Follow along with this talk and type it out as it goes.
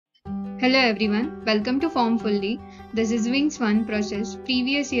Hello everyone, welcome to Form Fully. This is Wings 1 Process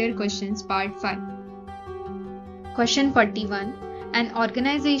Previous Year Questions Part 5. Question 41. An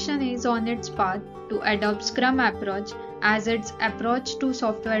organization is on its path to adopt Scrum approach as its approach to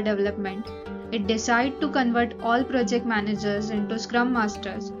software development. It decides to convert all project managers into Scrum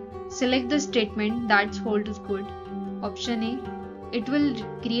Masters. Select the statement that holds good. Option A. It will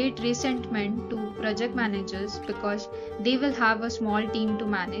create resentment to project managers because they will have a small team to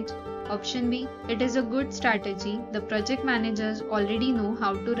manage. Option B. It is a good strategy. The project managers already know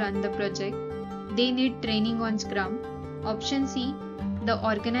how to run the project. They need training on Scrum. Option C. The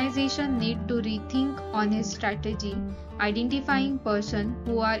organization need to rethink on its strategy, identifying persons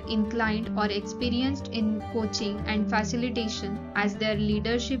who are inclined or experienced in coaching and facilitation as their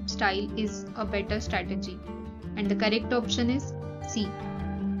leadership style is a better strategy. And the correct option is C.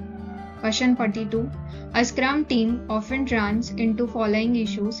 Question 42. A Scrum team often runs into following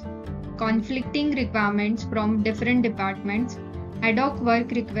issues: conflicting requirements from different departments, ad hoc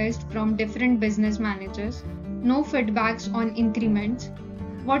work requests from different business managers, no feedbacks on increments.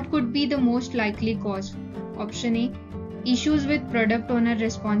 What could be the most likely cause? Option A. Issues with product owner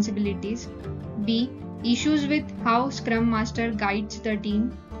responsibilities. B. Issues with how Scrum Master guides the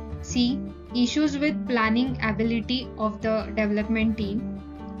team. C. Issues with planning ability of the development team.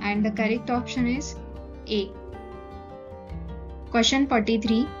 And the correct option is A. Question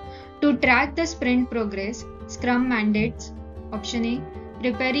 43. To track the sprint progress, Scrum mandates: Option A.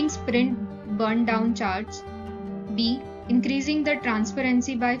 Preparing sprint burn down charts. B. Increasing the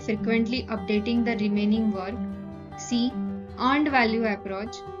transparency by frequently updating the remaining work. C. Earned value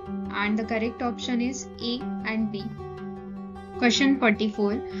approach. And the correct option is A and B. Question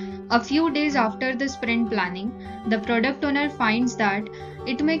 44. A few days after the sprint planning, the product owner finds that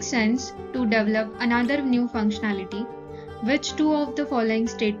it makes sense to develop another new functionality. Which two of the following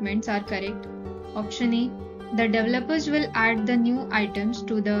statements are correct? Option A. The developers will add the new items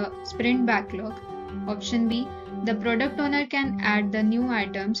to the sprint backlog. Option B. The product owner can add the new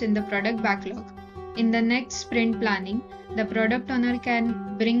items in the product backlog. In the next sprint planning, the product owner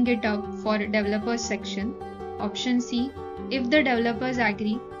can bring it up for developers section. Option C. If the developers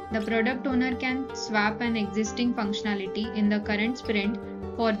agree, the product owner can swap an existing functionality in the current sprint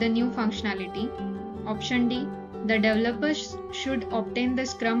for the new functionality. Option D. The developers should obtain the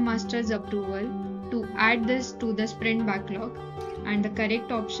Scrum Master's approval to add this to the sprint backlog. And the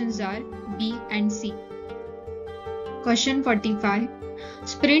correct options are B and C. Question 45.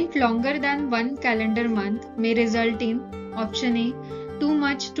 Sprint longer than one calendar month may result in: Option A. Too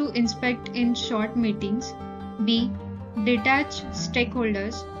much to inspect in short meetings. B. Detached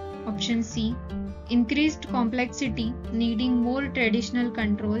stakeholders. Option C. Increased complexity needing more traditional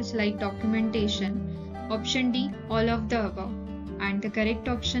controls like documentation. Option D. All of the above. And the correct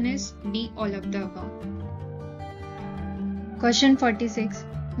option is D. All of the above. Question 46.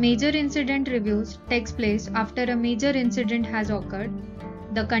 Major incident reviews takes place after a major incident has occurred.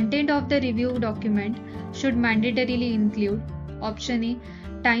 The content of the review document should mandatorily include: Option A.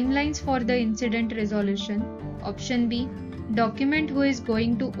 Timelines for the incident resolution. Option B. Document who is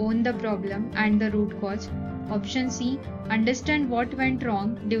going to own the problem and the root cause. Option C. Understand what went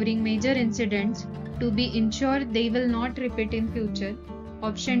wrong during major incidents to be ensured they will not repeat in future.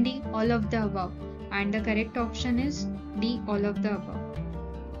 Option D. All of the above. And the correct option is D. All of the above.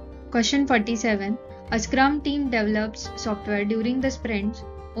 Question 47. A Scrum team develops software during the sprints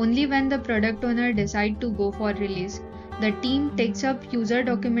only when the product owner decides to go for release. The team takes up user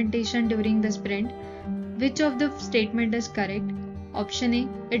documentation during the sprint. Which of the statement is correct? Option A.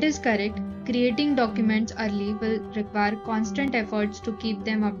 It is correct. Creating documents early will require constant efforts to keep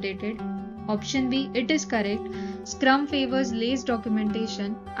them updated. Option B. It is correct. Scrum favors lazy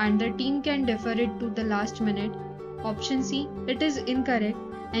documentation and the team can defer it to the last minute. Option C. It is incorrect.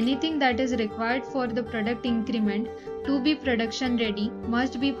 Anything that is required for the product increment to be production ready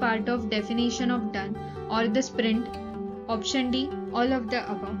must be part of definition of done or the sprint. Option D. All of the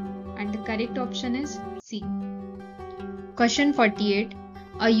above. And the correct option is C. Question 48.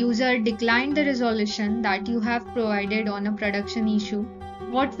 A user declined the resolution that you have provided on a production issue.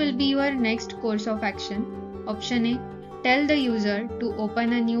 What will be your next course of action? Option A. Tell the user to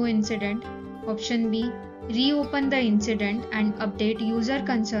open a new incident. Option B. Reopen the incident and update user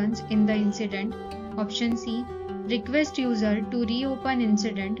concerns in the incident. Option C. Request user to reopen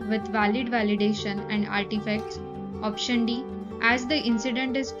incident with valid validation and artifacts. Option D. As the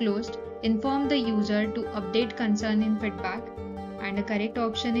incident is closed, inform the user to update concern in feedback. And the correct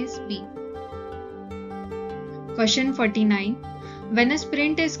option is B. Question 49. When a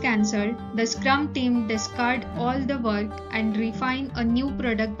sprint is cancelled, the Scrum team discard all the work and refine a new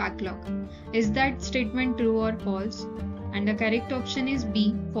product backlog. Is that statement true or false? And the correct option is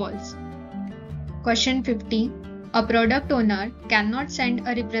B, false. Question 50. A product owner cannot send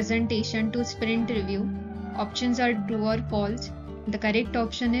a representation to sprint review. Options are true or false. The correct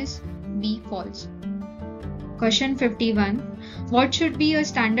option is B, false. Question 51. What should be a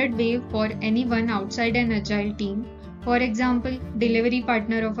standard way for anyone outside an agile team, for example, delivery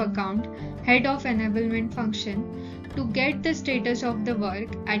partner of account, head of enablement function, to get the status of the work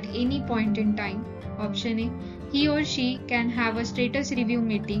at any point in time? Option A. He or she can have a status review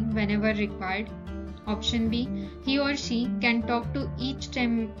meeting whenever required. Option B. He or she can talk to each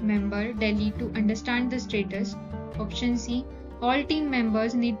team member daily to understand the status. Option C. All team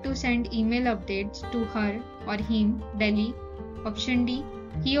members need to send email updates to her or him daily. Option D.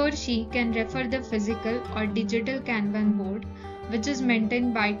 He or she can refer the physical or digital Kanban board which is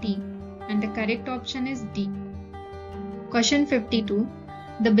maintained by team. And the correct option is D. Question 52.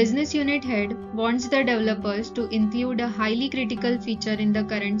 The business unit head wants the developers to include a highly critical feature in the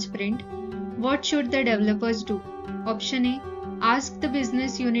current sprint. What should the developers do? Option A. Ask the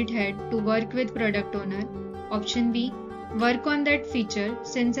business unit head to work with product owner. Option B. Work on that feature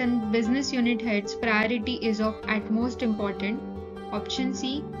since a business unit head's priority is of utmost importance. Option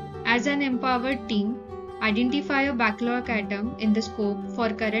C. As an empowered team, identify a backlog item in the scope for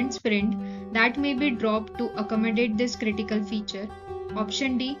current sprint that may be dropped to accommodate this critical feature.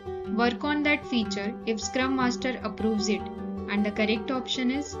 Option D. Work on that feature if Scrum Master approves it. And the correct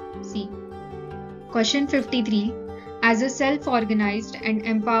option is C. Question 53. As a self-organized and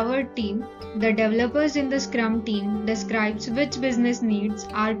empowered team, the developers in the Scrum team describes which business needs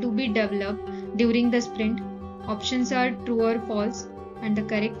are to be developed during the sprint. Options are true or false, and the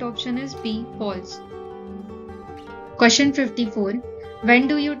correct option is B, false. Question 54. When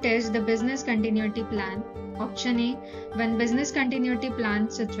do you test the business continuity plan? Option A. When business continuity plan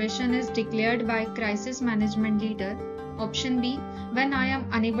situation is declared by crisis management leader. Option B. When I am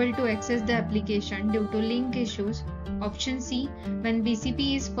unable to access the application due to link issues. Option C. When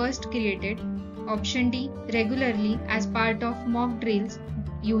BCP is first created. Option D. Regularly as part of mock drills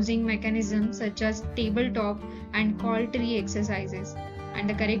using mechanisms such as tabletop and call tree exercises. And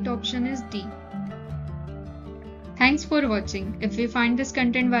the correct option is D. Thanks for watching. If you find this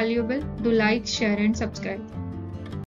content valuable, do like, share and subscribe.